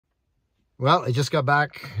Well, I just got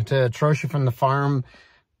back to Troche from the farm.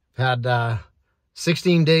 Had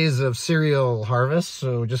 16 days of cereal harvest,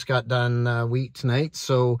 so just got done wheat tonight.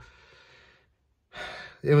 So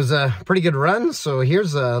it was a pretty good run. So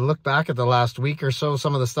here's a look back at the last week or so,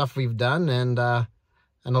 some of the stuff we've done, and a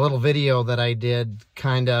little video that I did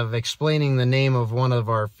kind of explaining the name of one of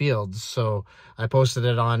our fields. So I posted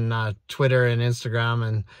it on Twitter and Instagram,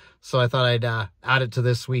 and so I thought I'd add it to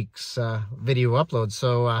this week's video upload.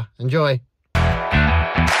 So enjoy.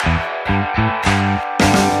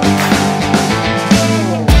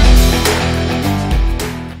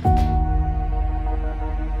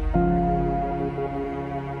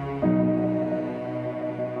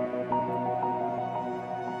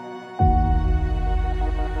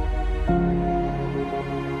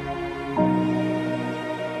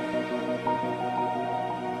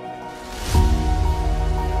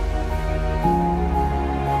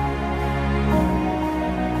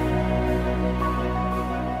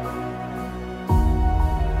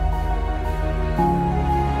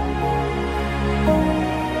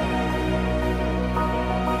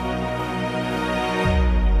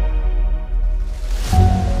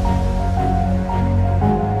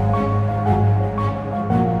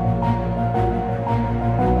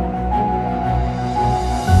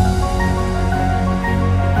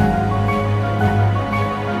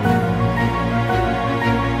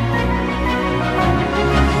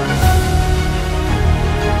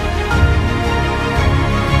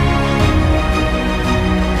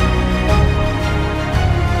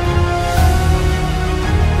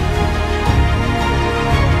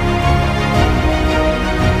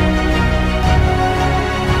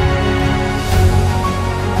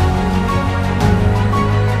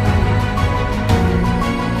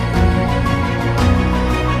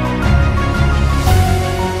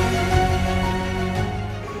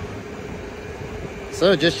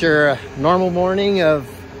 So just your normal morning of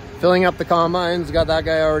filling up the combines. Got that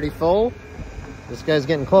guy already full. This guy's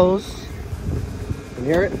getting close. You can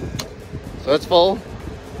hear it. So it's full.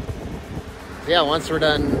 Yeah, once we're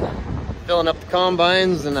done filling up the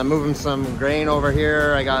combines and I'm moving some grain over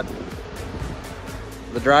here, I got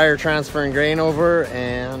the dryer transferring grain over,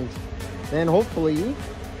 and then hopefully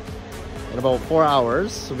in about 4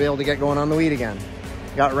 hours we'll be able to get going on the wheat again.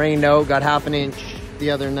 Got rained out, got half an inch the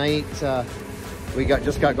other night. We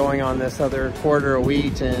just got going on this other quarter of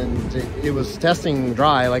wheat, and it was testing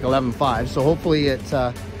dry like 11.5. So hopefully it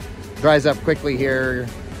dries up quickly here,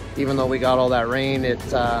 even though we got all that rain. It's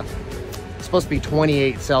supposed to be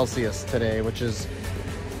 28 Celsius today, which is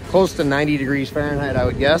close to 90 degrees Fahrenheit, I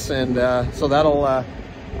would guess. And so that'll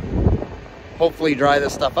hopefully dry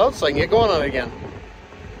this stuff out so I can get going on it again.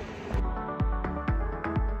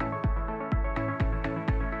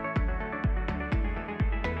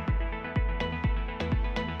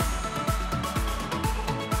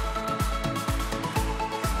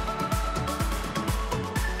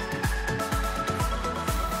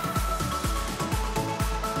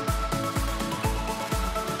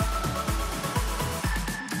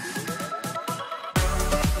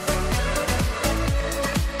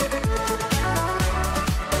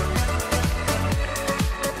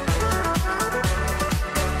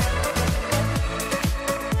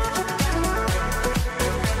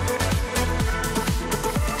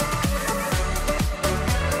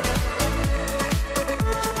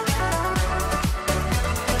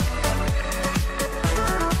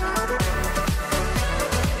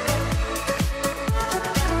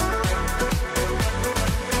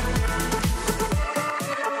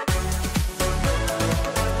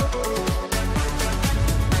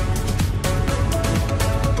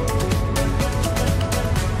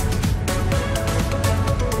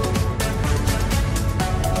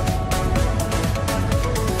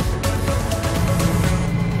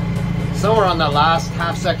 So we're on the last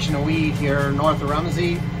half section of wheat here north of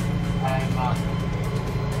Rumsey. I'm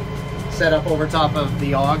set up over top of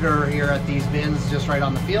the auger here at these bins just right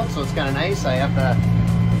on the field, so it's kind of nice. I have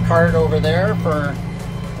the cart over there for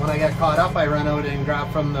when I get caught up. I run out and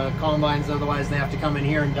grab from the combines, otherwise they have to come in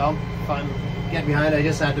here and dump. If I'm getting behind, I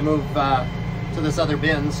just had to move to this other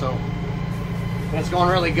bin, so it's going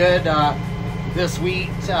really good. This wheat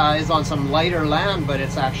is on some lighter land, but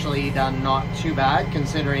it's actually done not too bad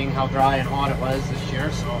considering how dry and hot it was this year,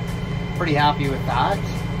 so pretty happy with that.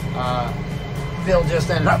 Phil just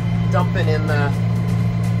ended up dumping in the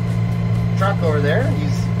truck over there.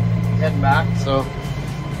 He's heading back, so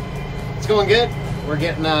it's going good. We're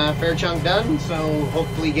getting a fair chunk done, so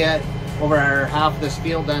hopefully get over half this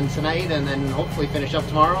field done tonight, and then hopefully finish up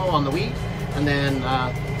tomorrow on the wheat, and then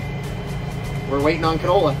we're waiting on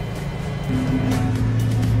canola.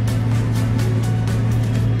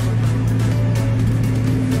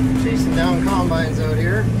 combines out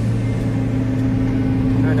here.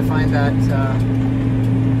 Trying to find that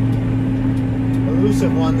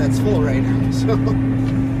elusive one that's full right now. So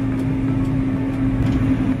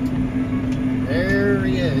there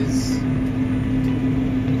he is,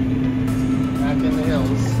 back in the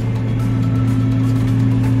hills.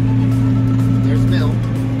 There's Bill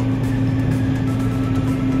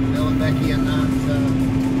and Becky on that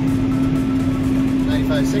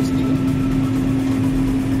 9560.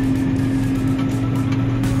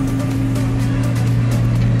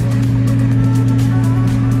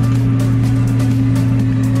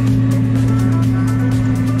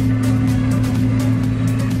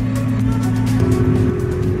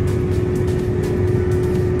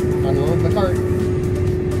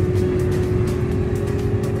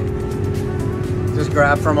 Just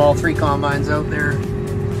grab from all three combines out there.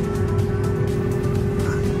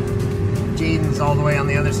 Jaden's all the way on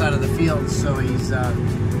the other side of the field, so he's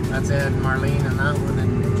that's Ed and Marlene and that one,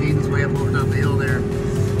 and Jaden's way up over top the hill there.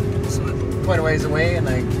 So quite a ways away, and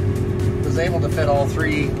I was able to fit all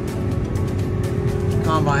three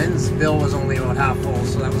combines. Bill was only about half full,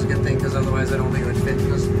 so that was a good thing, because otherwise I don't think it would fit.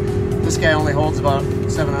 This guy only holds about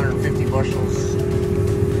 750 bushels.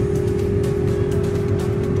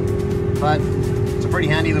 But it's a pretty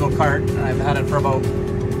handy little cart. I've had it for about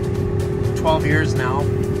 12 years now,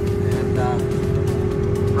 and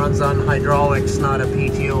runs on hydraulics, not a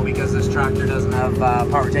PTO, because this tractor doesn't have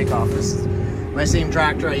power takeoff. This is my same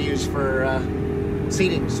tractor I use for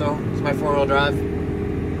seeding, so it's my 4-wheel drive.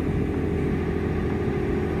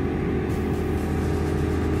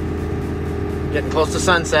 Getting close to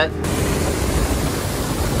sunset.